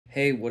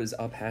Hey, what is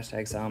up?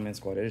 Hashtag Salmon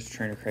Squad. It is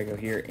Trainer Craigo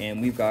here,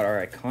 and we've got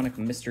our iconic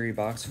mystery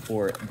box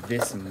for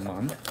this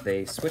month.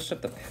 They switched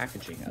up the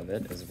packaging of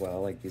it as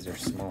well. Like, these are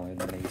smaller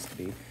than they used to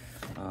be.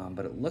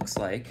 But it looks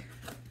like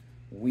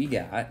we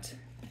got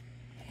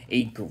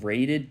a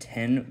graded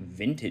 10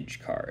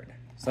 vintage card.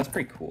 So that's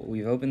pretty cool.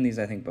 We've opened these,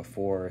 I think,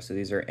 before. So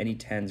these are any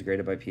 10s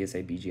graded by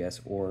PSA,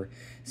 BGS, or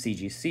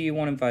CGC.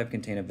 1 in 5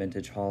 contain a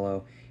vintage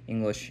holo,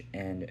 English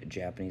and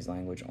Japanese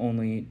language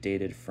only,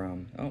 dated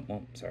from, oh,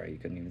 well, sorry, you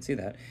couldn't even see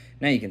that.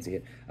 Now you can see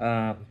it.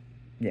 Yeah,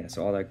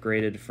 so all that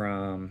dated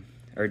from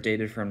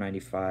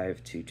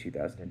 95 to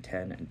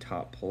 2010, and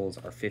top pulls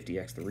are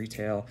 50x the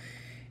retail.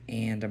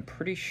 And I'm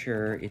pretty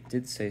sure it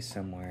did say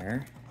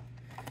somewhere,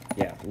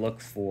 yeah, look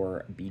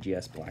for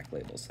BGS black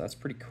labels. So that's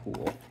pretty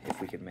cool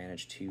if we could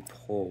manage to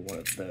pull one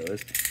of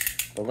those.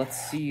 But let's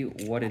see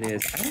what it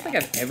is. I don't think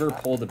I've ever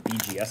pulled a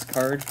BGS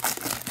card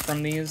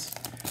from these.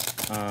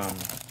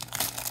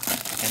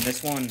 And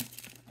this one,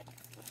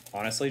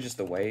 honestly, just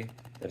the way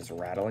that it's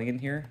rattling in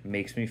here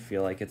makes me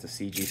feel like it's a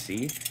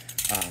CGC.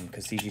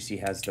 Because CGC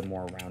has the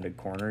more rounded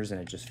corners,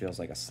 and it just feels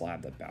like a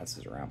slab that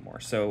bounces around more.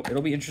 So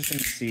it'll be interesting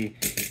to see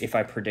if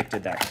I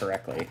predicted that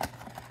correctly.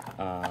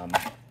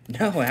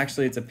 No,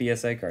 actually, it's a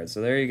PSA card,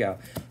 so there you go.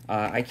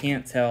 I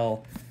can't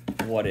tell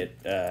what it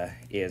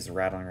is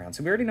rattling around.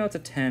 So we already know it's a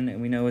 10,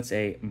 and we know it's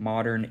a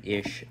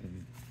modern-ish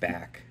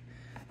back.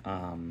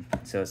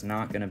 So it's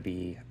not going to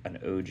be an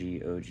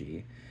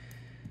OG.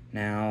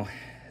 Now,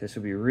 this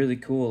would be really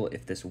cool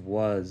if this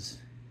was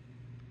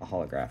a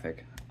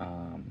holographic.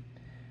 But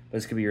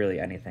this could be really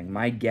anything.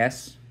 My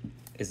guess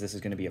is this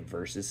is going to be a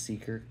Versus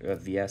Seeker, a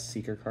VS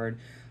Seeker card.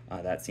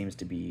 That seems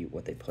to be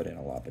what they put in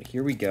a lot. But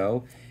here we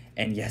go.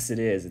 And yes, it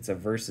is. It's a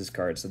Versus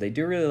card. So they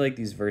do really like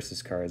these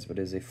Versus cards, but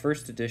it is a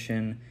first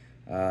edition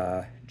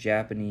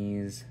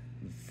Japanese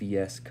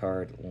VS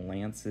card,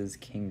 Lance's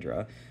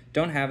Kingdra.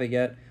 Don't have it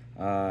yet.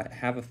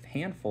 Have a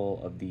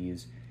handful of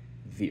these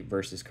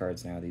Versus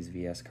cards now, these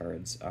VS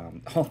cards.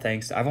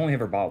 Thanks. I've only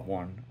ever bought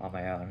one on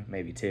my own,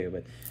 maybe two,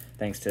 but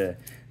thanks to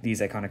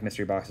these iconic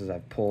mystery boxes,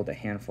 I've pulled a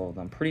handful of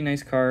them. Pretty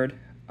nice card.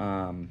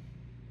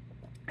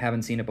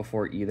 Haven't seen it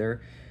before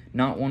either.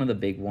 Not one of the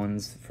big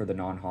ones for the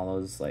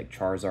non-holos, like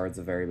Charizard's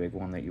a very big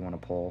one that you want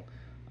to pull.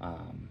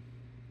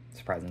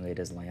 Surprisingly, it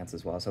is Lance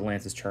as well. So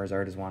Lance's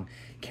Charizard is one.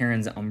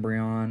 Karen's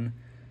Umbreon.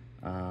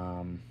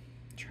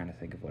 Trying to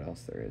think of what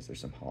else there is. There's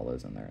some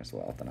holos in there as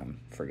well that I'm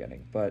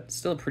forgetting. But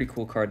still a pretty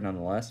cool card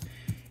nonetheless.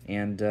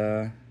 And,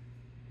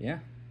 yeah.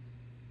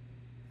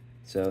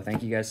 So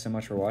thank you guys so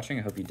much for watching.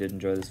 I hope you did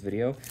enjoy this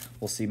video.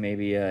 We'll see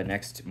maybe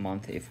next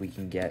month if we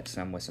can get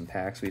some with some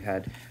packs. We've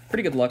had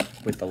pretty good luck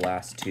with the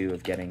last two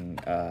of getting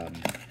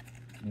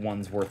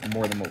ones worth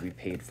more than what we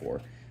paid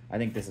for. I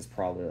think this is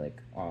probably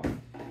like,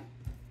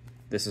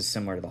 this is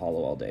similar to the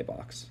Holo All Day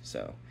box.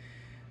 So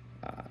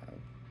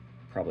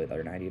probably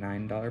their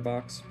 $99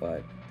 box,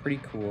 but pretty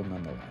cool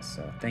nonetheless.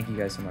 So thank you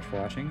guys so much for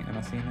watching, and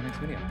I'll see you in the next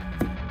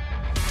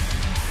video.